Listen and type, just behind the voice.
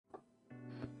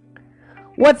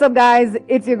What's up, guys?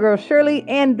 It's your girl Shirley,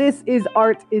 and this is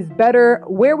Art is Better,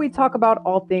 where we talk about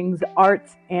all things art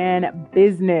and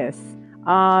business.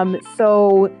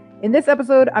 So in this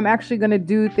episode, I'm actually going to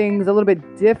do things a little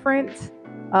bit different,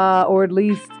 or at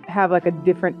least have like a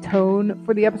different tone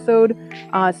for the episode.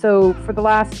 So for the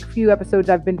last few episodes,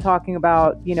 I've been talking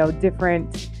about,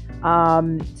 different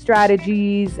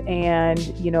strategies and,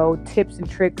 tips and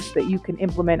tricks that you can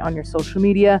implement on your social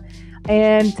media.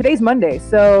 And today's Monday,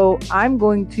 so I'm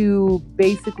going to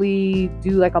basically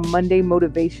do like a Monday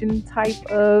motivation type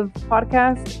of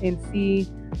podcast and see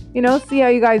how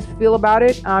you guys feel about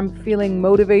it. I'm feeling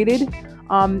motivated.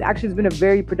 Actually, it's been a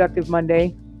very productive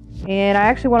Monday, and I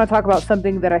actually want to talk about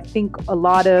something that I think a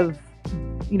lot of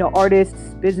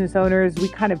artists, business owners, we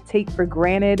kind of take for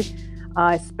granted,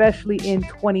 especially in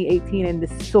 2018 in the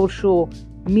social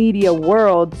media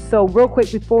world. So real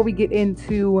quick, before we get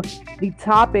into the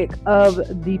topic of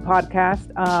the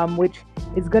podcast, which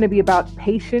is going to be about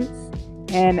patience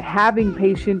and having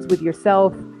patience with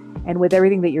yourself and with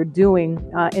everything that you're doing.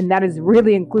 And that is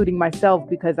really including myself,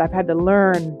 because I've had to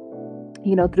learn,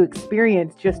 through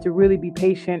experience, just to really be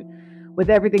patient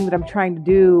with everything that I'm trying to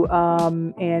do,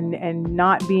 and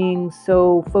not being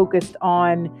so focused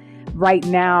on right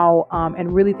now,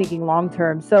 and really thinking long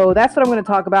term. So that's what I'm going to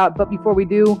talk about. But before we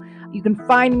do, you can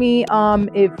find me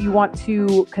if you want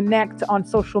to connect on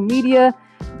social media.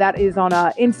 That is on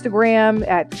Instagram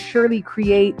at Shirley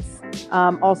Creates.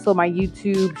 Also my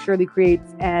YouTube, Shirley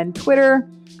Creates, and Twitter.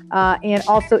 And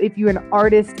also, if you're an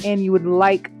artist and you would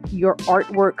like your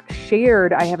artwork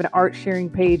shared, I have an art sharing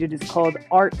page. It is called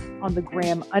Art on the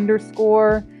Gram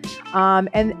 _.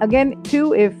 And again,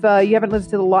 too, if you haven't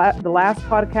listened to the last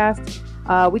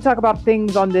podcast, we talk about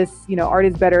things on this, Art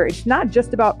is Better. It's not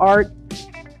just about art.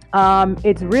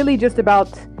 It's really just about,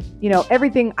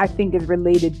 everything I think is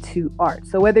related to art.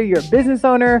 So whether you're a business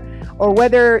owner or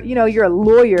whether, you're a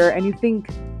lawyer and you think,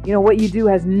 what you do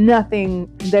has nothing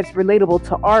that's relatable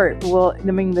to art. Well, I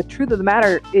mean, the truth of the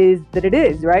matter is that it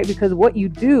is, right? Because what you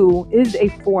do is a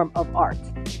form of art,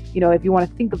 if you want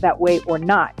to think of that way or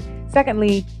not.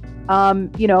 Secondly,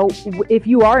 if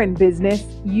you are in business,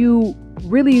 you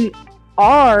really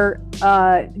are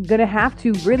going to have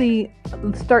to really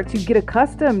start to get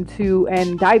accustomed to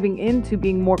and diving into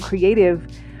being more creative,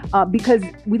 because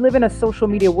we live in a social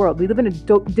media world. We live in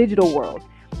a digital world.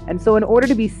 And so in order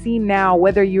to be seen now,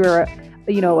 whether you're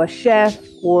a chef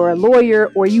or a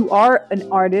lawyer, or you are an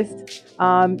artist,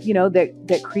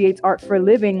 that creates art for a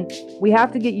living, we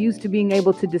have to get used to being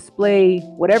able to display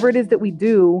whatever it is that we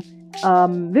do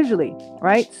visually,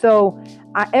 right? So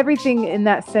everything in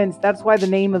that sense, that's why the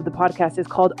name of the podcast is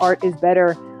called Art is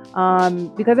Better,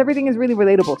 because everything is really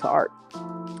relatable to art,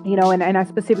 and I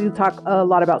specifically talk a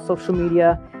lot about social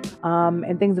media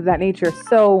and things of that nature.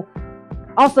 So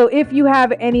also, if you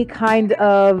have any kind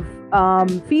of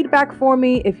feedback for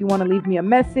me, if you want to leave me a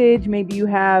message, maybe you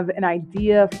have an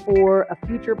idea for a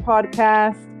future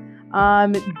podcast,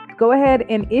 go ahead.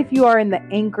 And if you are in the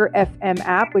Anchor FM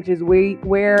app, which is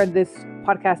where this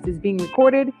podcast is being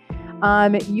recorded,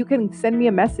 you can send me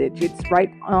a message. It's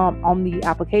right on the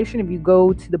application. If you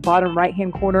go to the bottom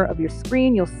right-hand corner of your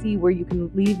screen, you'll see where you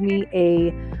can leave me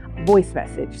a voice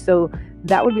message. So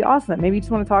that would be awesome. Maybe you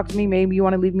just want to talk to me. Maybe you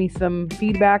want to leave me some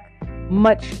feedback.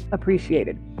 Much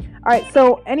appreciated. All right.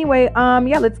 So anyway,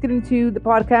 let's get into the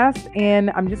podcast.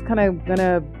 And I'm just kind of going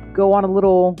to go on a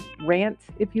little rant,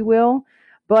 if you will.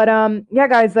 But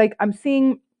guys, like I'm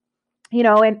seeing,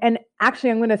 and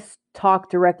actually I'm going to talk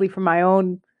directly from my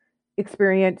own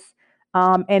experience,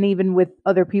 and even with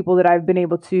other people that I've been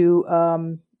able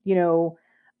to,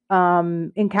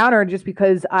 encounter, just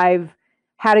because I've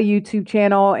had a YouTube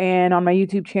channel, and on my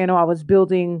YouTube channel, I was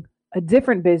building a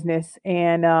different business,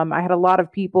 and I had a lot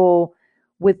of people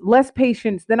with less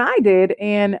patience than I did,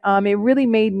 and it really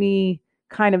made me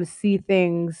kind of see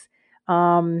things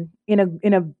in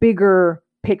a bigger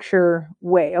picture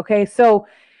way. Okay, so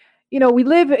we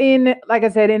live in, like I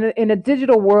said, in a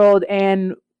digital world,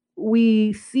 and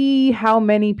we see how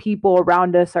many people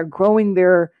around us are growing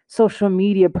their social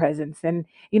media presence, and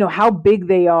how big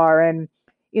they are. And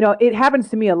it happens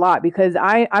to me a lot because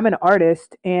I'm an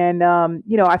artist, and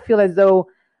I feel as though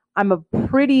I'm a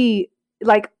pretty,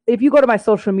 like, if you go to my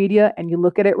social media and you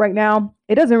look at it right now,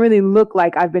 it doesn't really look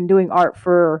like I've been doing art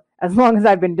for as long as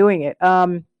I've been doing it.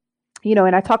 And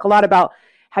I talk a lot about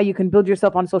how you can build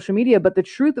yourself on social media, but the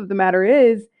truth of the matter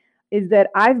is that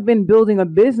I've been building a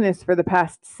business for the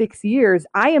past 6 years.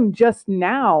 I am just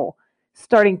now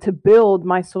starting to build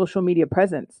my social media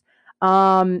presence.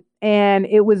 And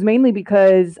it was mainly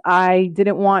because I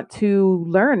didn't want to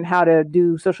learn how to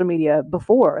do social media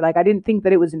before. Like, I didn't think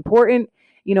that it was important.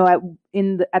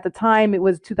 at the time it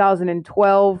was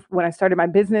 2012 when I started my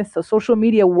business. So social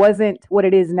media wasn't what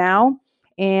it is now.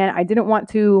 And I didn't want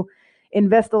to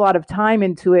invest a lot of time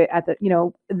into it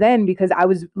then, because I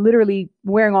was literally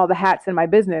wearing all the hats in my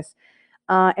business.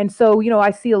 And so,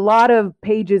 I see a lot of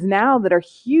pages now that are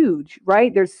huge,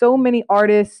 right? There's so many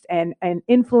artists and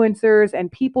influencers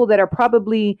and people that are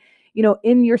probably,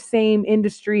 in your same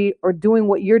industry or doing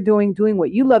what you're doing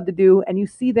what you love to do. And you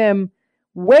see them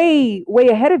way, way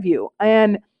ahead of you.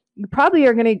 And you probably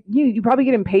are going to, you probably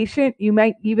get impatient. You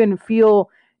might even feel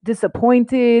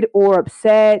disappointed or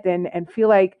upset and feel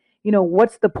like,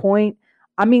 what's the point?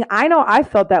 I mean, I know I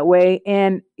felt that way.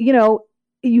 And,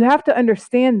 you have to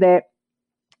understand that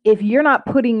if you're not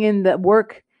putting in the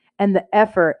work and the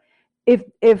effort,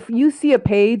 if you see a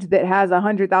page that has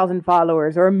 100,000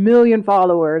 followers or 1 million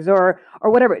followers or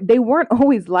whatever, they weren't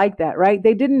always like that, right?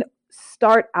 They didn't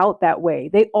start out that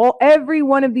way. Every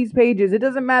one of these pages, it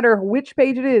doesn't matter which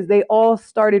page it is, they all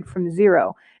started from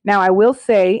zero. Now I will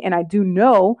say, and I do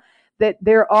know that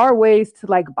there are ways to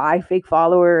like buy fake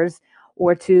followers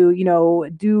or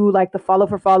to, do like the follow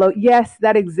for follow. Yes,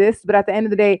 that exists, but at the end of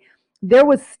the day, there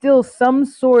was still some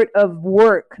sort of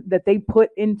work that they put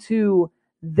into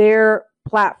their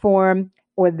platform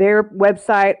or their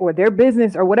website or their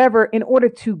business or whatever in order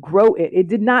to grow it. It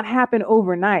did not happen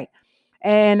overnight.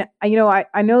 And I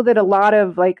know that a lot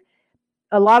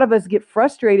of us get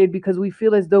frustrated because we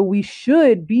feel as though we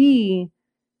should be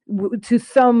to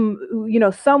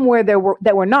somewhere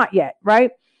that we're not yet, right?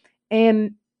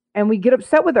 And we get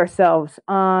upset with ourselves.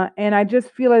 And I just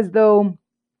feel as though,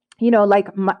 like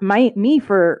me,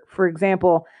 for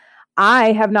example,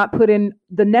 I have not put in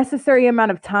the necessary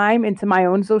amount of time into my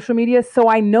own social media. So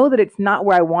I know that it's not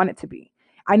where I want it to be.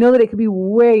 I know that it could be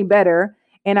way better,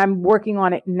 and I'm working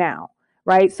on it now.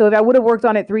 Right. So if I would have worked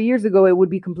on it 3 years ago, it would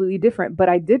be completely different, but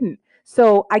I didn't.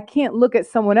 So I can't look at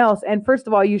someone else. And first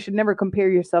of all, you should never compare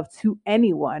yourself to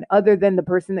anyone other than the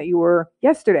person that you were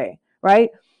yesterday.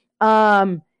 Right.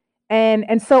 Um,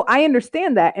 and so I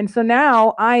understand that. And so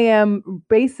now I am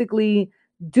basically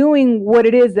doing what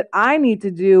it is that I need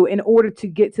to do in order to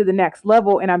get to the next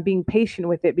level. And I'm being patient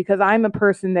with it because I'm a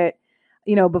person that,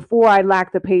 before I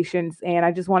lacked the patience and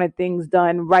I just wanted things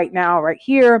done right now, right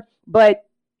here. But,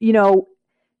 you know,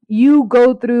 you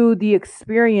go through the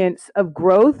experience of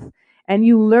growth and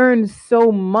you learn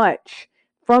so much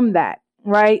from that,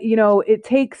 right? It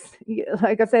takes,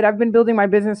 like I said, I've been building my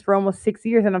business for almost 6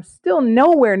 years and I'm still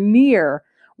nowhere near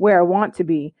where I want to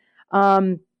be.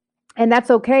 And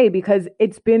that's okay because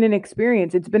it's been an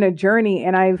experience, it's been a journey,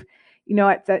 and I've,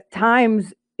 at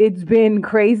times it's been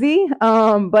crazy,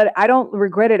 but I don't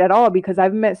regret it at all because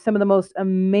I've met some of the most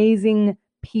amazing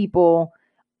people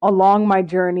along my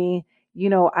journey.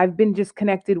 I've been just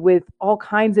connected with all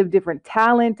kinds of different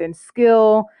talent and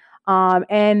skill.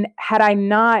 And had I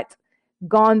not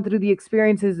gone through the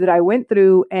experiences that I went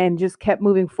through and just kept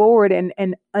moving forward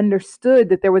and understood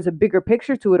that there was a bigger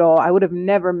picture to it all, I would have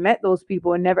never met those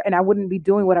people and I wouldn't be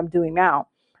doing what I'm doing now.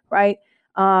 Right.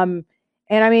 Um,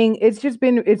 and I mean, it's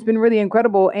been really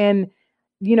incredible. And,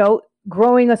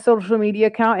 growing a social media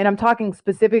account, and I'm talking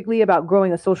specifically about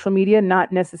growing a social media,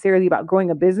 not necessarily about growing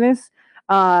a business,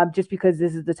 just because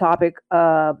this is the topic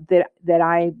that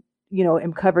I,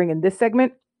 am covering in this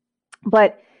segment.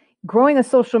 But growing a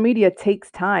social media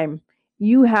takes time.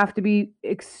 You have to be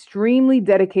extremely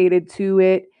dedicated to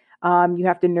it. You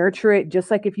have to nurture it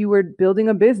just like if you were building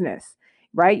a business,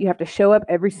 right? You have to show up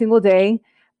every single day.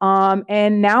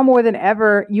 And now more than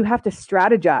ever, you have to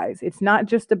strategize. It's not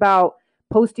just about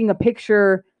posting a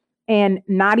picture and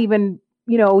not even,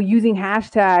 using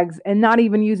hashtags and not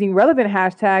even using relevant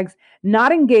hashtags,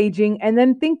 not engaging, and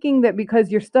then thinking that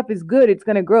because your stuff is good, it's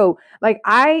going to grow. Like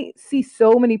I see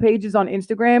so many pages on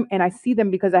Instagram and I see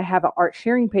them because I have an art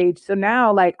sharing page. So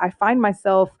now like I find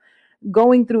myself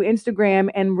going through Instagram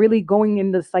and really going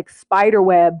in this like spider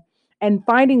web and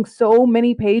finding so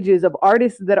many pages of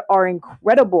artists that are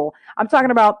incredible. I'm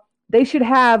talking about they should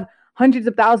have hundreds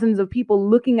of thousands of people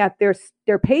looking at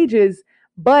their pages,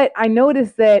 but I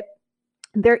noticed that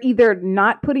they're either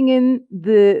not putting in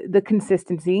the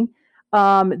consistency,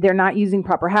 they're not using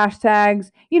proper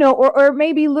hashtags, or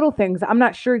maybe little things. I'm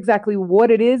not sure exactly what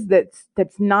it is that's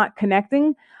not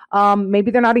connecting.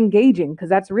 Maybe they're not engaging because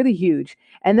that's really huge.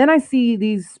 And then I see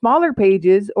these smaller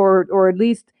pages, or at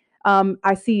least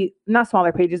I see not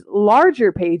smaller pages,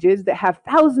 larger pages that have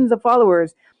thousands of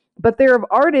followers, but they're of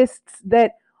artists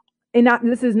that, and not,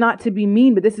 this is not to be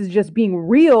mean, but this is just being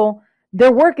real.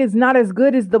 Their work is not as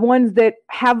good as the ones that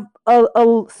have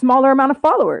a smaller amount of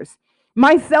followers,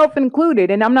 myself included.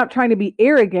 And I'm not trying to be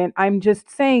arrogant. I'm just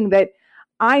saying that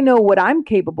I know what I'm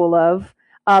capable of.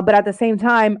 But at the same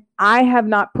time, I have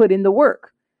not put in the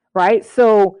work, right?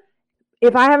 So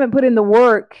if I haven't put in the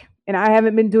work and I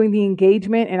haven't been doing the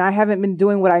engagement and I haven't been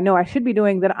doing what I know I should be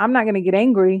doing, then I'm not going to get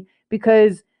angry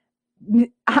because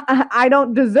I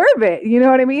don't deserve it. You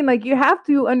know what I mean? Like, you have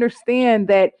to understand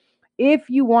that if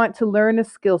you want to learn a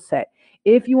skill set,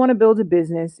 if you want to build a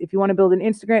business, if you want to build an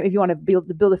Instagram, if you want to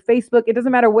build a Facebook, it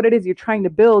doesn't matter what it is you're trying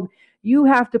to build. You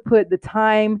have to put the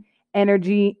time,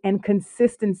 energy, and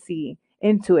consistency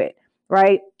into it,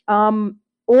 right?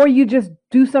 Or you just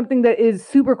do something that is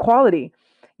super quality,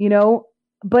 you know.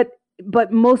 But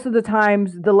most of the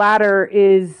times, the latter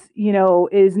is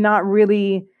not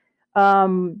really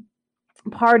um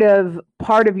part of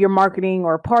your marketing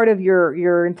or part of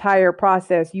your entire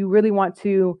process. You really want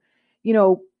to, you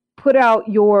know, put out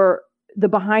the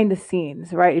behind the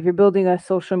scenes, right? If you're building a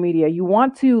social media, you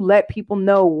want to let people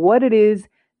know what it is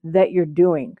that you're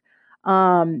doing,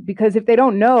 because if they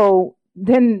don't know,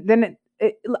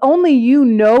 only you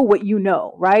know what you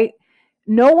know, right?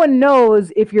 No one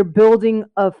knows if you're building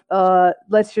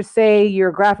let's just say you're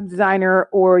a graphic designer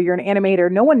or you're an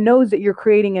animator. No one knows that you're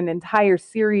creating an entire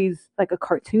series, like a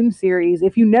cartoon series,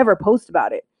 if you never post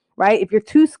about it, right? If you're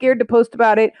too scared to post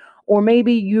about it, or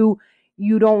maybe you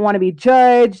don't want to be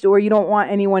judged, or you don't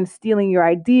want anyone stealing your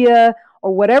idea,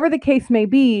 or whatever the case may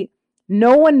be,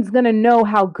 no one's going to know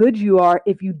how good you are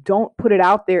if you don't put it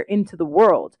out there into the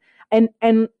world.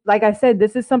 And like I said,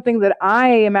 this is something that I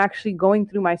am actually going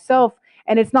through myself,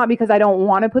 and it's not because I don't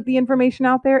want to put the information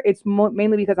out there. It's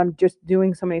mainly because I'm just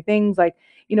doing so many things, like,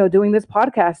 doing this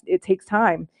podcast. It takes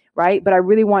time, right? But I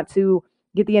really want to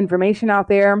get the information out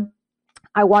there.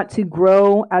 I want to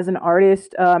grow as an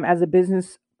artist, as a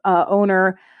business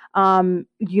owner,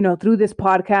 through this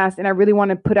podcast. And I really want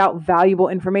to put out valuable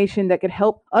information that could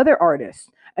help other artists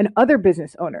and other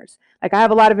business owners. Like, I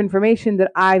have a lot of information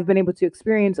that I've been able to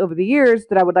experience over the years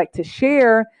that I would like to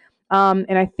share.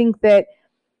 And I think that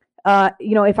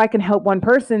if I can help one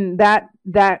person, that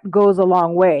goes a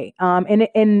long way.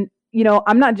 And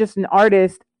I'm not just an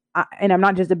artist, and I'm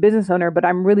not just a business owner, but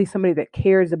I'm really somebody that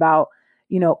cares about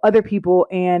other people,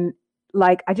 and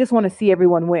like, I just want to see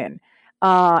everyone win.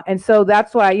 And so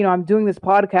that's why I'm doing this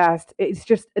podcast. It's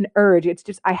just an urge. It's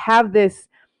just I have this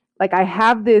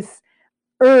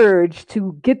urge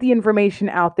to get the information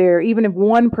out there, even if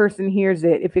one person hears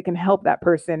it, if it can help that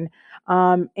person.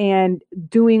 And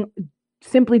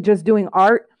simply just doing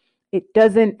art, it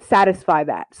doesn't satisfy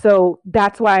that. So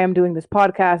that's why I'm doing this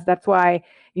podcast. That's why,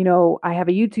 I have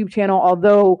a YouTube channel,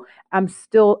 although I'm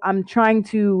trying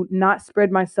to not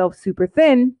spread myself super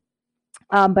thin.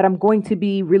 But I'm going to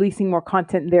be releasing more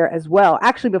content there as well.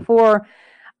 Actually, before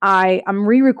I'm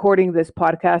re-recording this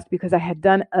podcast because I had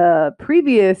done a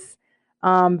previous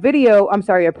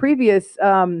a previous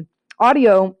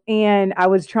audio, and I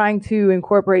was trying to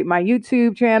incorporate my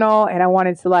YouTube channel, and I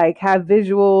wanted to like have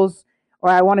visuals, or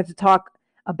I wanted to talk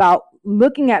about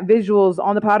looking at visuals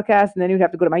on the podcast, and then you'd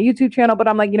have to go to my YouTube channel. But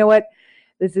I'm like, you know what?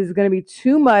 This is going to be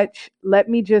too much. Let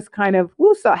me just kind of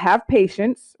have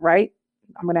patience, right?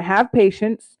 I'm going to have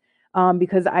patience,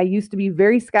 because I used to be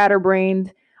very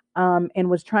scatterbrained, and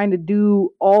was trying to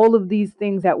do all of these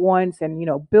things at once, and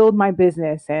build my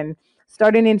business, and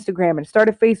start an Instagram, and start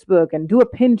a Facebook, and do a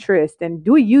Pinterest, and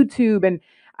do a YouTube. And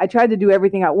I tried to do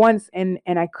everything at once, and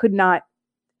I could not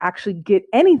actually get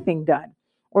anything done,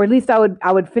 or at least I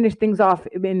would finish things off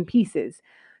in pieces.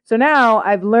 So now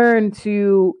I've learned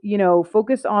to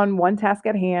focus on one task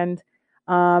at hand.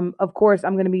 Of course,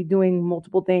 I'm going to be doing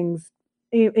multiple things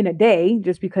in a day,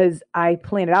 just because I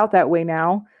plan it out that way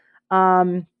now.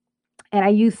 And I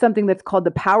use something that's called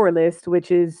the Power List,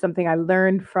 which is something I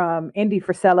learned from Andy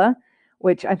Frisella,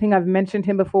 which I think I've mentioned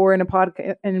him before in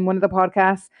one of the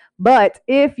podcasts. But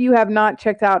if you have not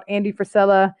checked out Andy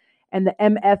Frisella and the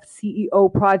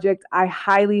MFCEO project, I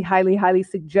highly, highly, highly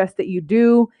suggest that you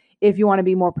do. If you want to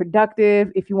be more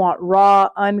productive, if you want raw,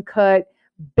 uncut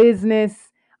business,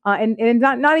 and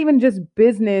not even just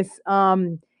business,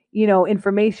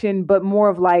 information, but more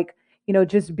of like,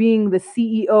 just being the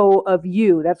CEO of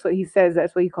you. That's what he says.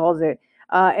 That's what he calls it.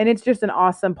 And it's just an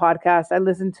awesome podcast. I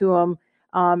listen to him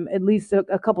at least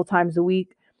a couple times a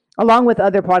week, along with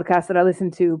other podcasts that I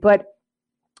listen to. But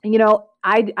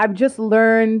I've just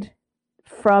learned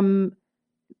from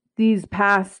these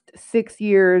past 6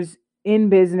 years in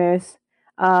business,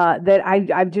 that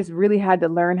I've just really had to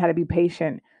learn how to be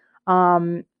patient.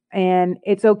 And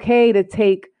it's okay to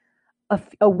take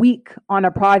a week on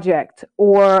a project,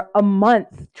 or a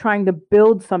month trying to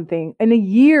build something, and a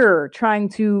year trying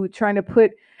to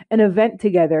put an event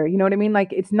together. You know what I mean?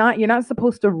 Like, you're not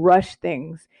supposed to rush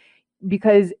things,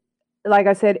 because like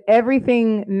I said,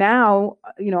 everything now,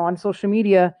 on social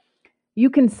media, you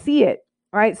can see it,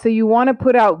 right? So you want to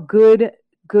put out good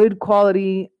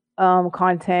quality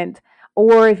content.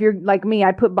 Or if you're like me,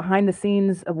 I put behind the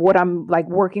scenes of what I'm like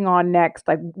working on next,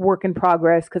 like work in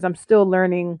progress, because I'm still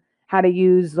learning how to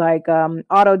use like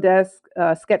Autodesk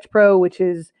Sketch Pro, which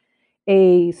is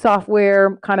a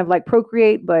software kind of like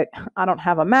Procreate, but I don't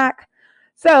have a Mac.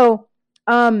 So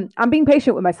I'm being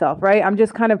patient with myself, right? I'm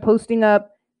just kind of posting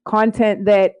up content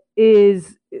that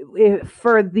is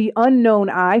for the unknown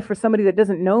eye, for somebody that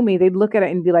doesn't know me, they'd look at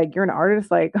it and be like, you're an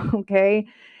artist? Like, okay.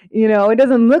 It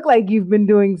doesn't look like you've been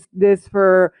doing this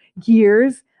for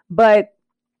years, but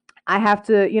I have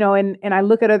to, and I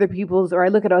look at other people's, or I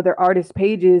look at other artists'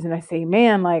 pages and I say,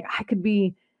 man, like I could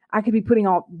be putting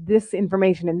all this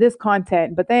information and this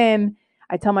content. But then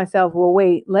I tell myself, well,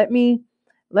 wait, let me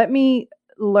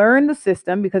learn the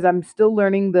system, because I'm still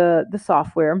learning the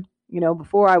software.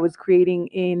 Before I was creating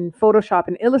in Photoshop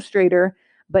and Illustrator,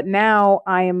 but now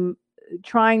I am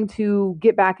trying to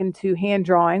get back into hand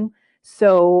drawing.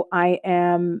 So I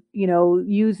am,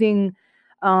 using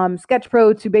Sketch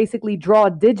Pro to basically draw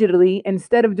digitally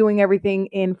instead of doing everything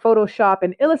in Photoshop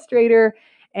and Illustrator,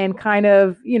 and kind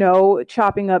of,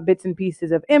 chopping up bits and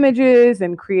pieces of images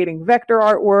and creating vector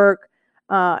artwork.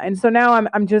 And so now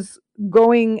I'm just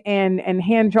going and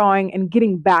hand drawing and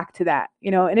getting back to that,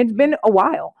 and it's been a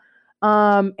while.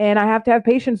 And I have to have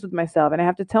patience with myself, and I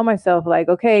have to tell myself, like,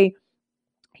 okay,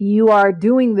 you are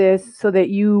doing this so that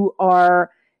you are,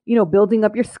 building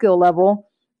up your skill level.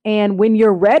 And when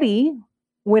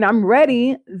I'm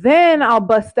ready, then I'll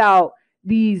bust out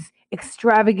these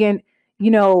extravagant,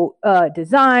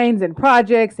 designs and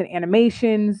projects and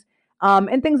animations,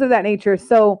 and things of that nature.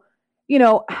 So,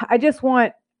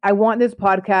 I want this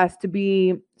podcast to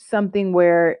be something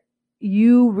where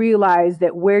you realize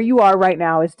that where you are right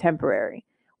now is temporary.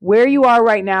 Where you are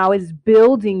right now is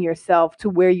building yourself to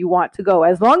where you want to go.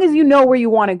 As long as you know where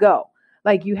you want to go,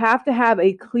 like, you have to have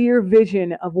a clear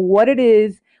vision of what it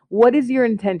is. What is your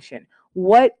intention?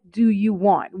 What do you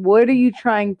want? What are you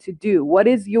trying to do? What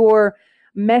is your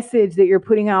message that you're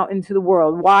putting out into the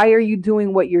world? Why are you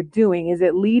doing what you're doing? Is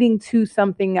it leading to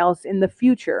something else in the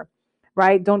future?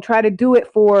 Right? Don't try to do it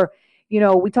for,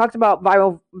 we talked about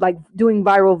like doing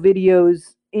viral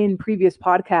videos in previous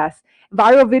podcasts.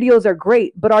 Viral videos are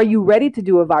great, but are you ready to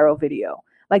do a viral video?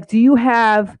 Like, do you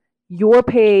have your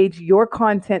page, your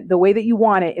content the way that you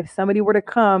want it? If somebody were to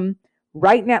come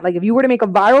right now, like if you were to make a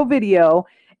viral video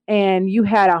and you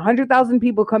had 100,000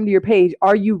 people come to your page,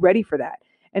 are you ready for that?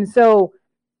 And so,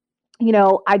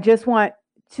 I just want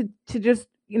to just,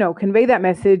 convey that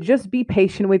message. Just be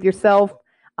patient with yourself.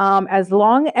 As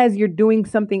long as you're doing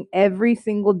something every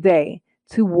single day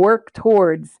to work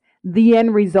towards the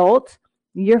end result,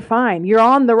 you're fine. You're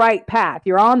on the right path.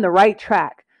 You're on the right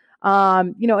track.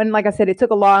 And like I said, it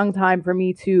took a long time for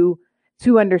me to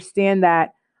understand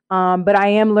that. But I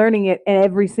am learning it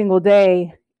every single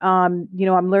day. I'm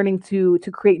learning to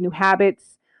create new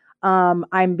habits.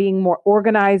 I'm being more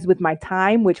organized with my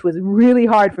time, which was really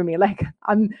hard for me. Like,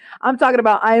 I'm talking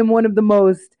about, I am one of the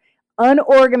most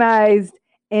unorganized,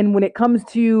 and when it comes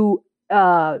to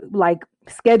like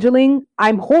scheduling,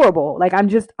 I'm horrible. Like,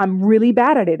 I'm really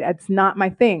bad at it. It's not my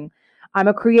thing. I'm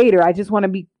a creator. I just want to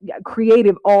be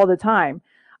creative all the time.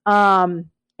 And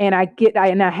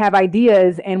I have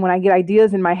ideas, and when I get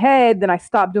ideas in my head, then I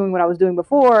stop doing what I was doing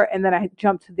before, and then I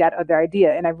jump to that other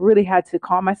idea. And I've really had to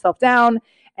calm myself down,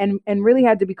 and really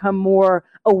had to become more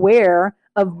aware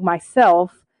of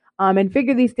myself, and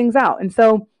figure these things out. And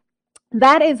so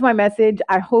that is my message.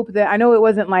 I know it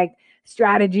wasn't like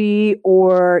strategy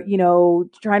or,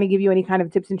 trying to give you any kind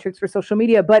of tips and tricks for social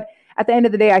media, but at the end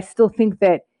of the day, I still think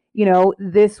that,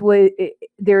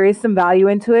 there is some value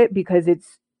into it, because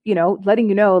it's,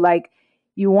 letting like,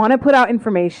 you want to put out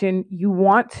information, you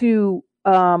want to,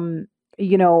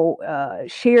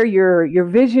 share your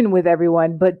vision with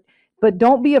everyone, but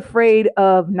don't be afraid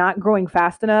of not growing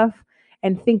fast enough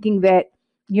and thinking that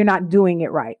you're not doing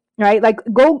it right. Right? Like,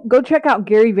 go check out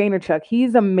Gary Vaynerchuk.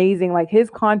 He's amazing. Like,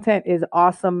 his content is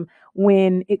awesome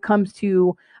when it comes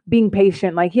to being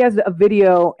patient. Like, he has a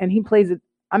video and he plays it.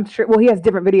 I'm sure, well, he has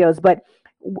different videos, but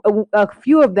a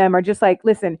few of them are just like,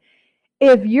 listen,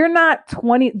 if you're not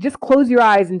 20, just close your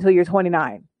eyes until you're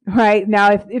 29. Right?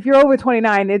 Now, if you're over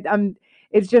 29,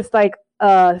 it's just like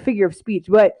a figure of speech,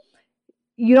 but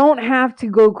you don't have to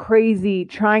go crazy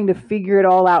trying to figure it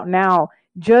all out now.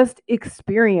 Just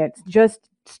experience, just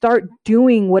start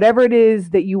doing whatever it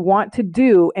is that you want to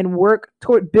do and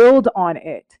build on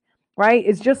it. Right?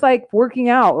 It's just like working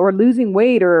out or losing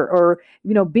weight or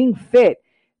being fit.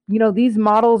 these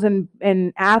models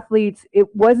and athletes,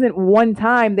 it wasn't one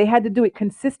time. They had to do it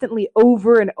consistently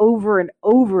over and over and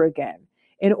over again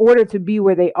in order to be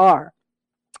where they are.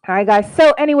 All right, guys.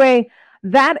 So anyway,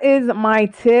 that is my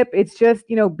tip. It's just,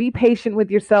 be patient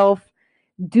with yourself.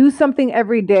 Do something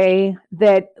every day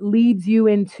that leads you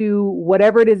into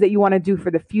whatever it is that you want to do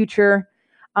for the future.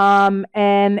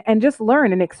 And just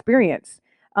learn and experience.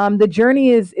 The journey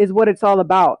is what it's all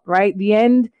about, right? The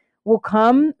end will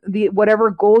come. The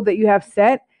whatever goal that you have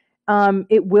set,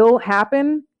 it will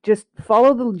happen. Just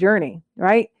follow the journey,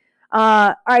 right?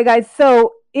 All right, guys.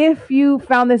 So if you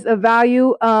found this of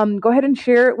value, go ahead and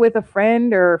share it with a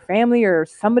friend or family or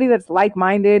somebody that's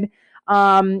like-minded.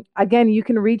 Again, you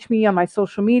can reach me on my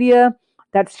social media.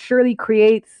 That's Shirley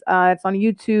Creates. It's on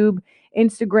YouTube,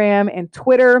 Instagram, and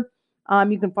Twitter.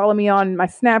 You can follow me on my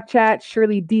Snapchat,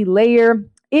 Shirley D. Layer.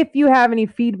 If you have any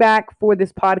feedback for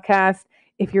this podcast,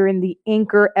 if you're in the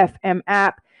Anchor FM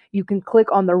app, you can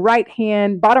click on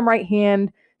the bottom right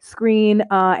hand screen,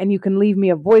 and you can leave me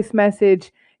a voice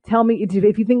message. Tell me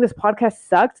if you think this podcast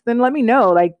sucks, then let me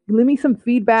know. Like, leave me some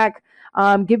feedback.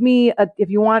 Give me if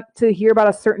you want to hear about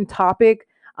a certain topic,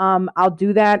 I'll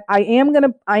do that. I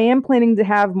am planning to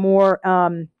have more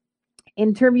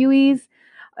interviewees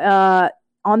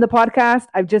on the podcast.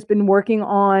 I've just been working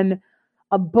on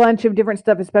a bunch of different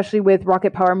stuff, especially with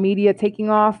Rocket Power Media taking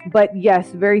off. But yes,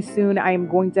 very soon I am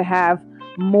going to have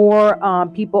more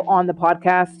people on the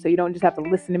podcast, so you don't just have to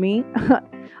listen to me.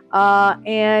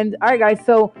 And all right, guys.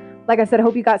 So, like I said, I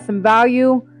hope you got some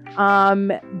value.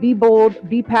 Be bold,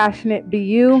 be passionate, be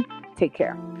you. Take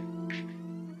care.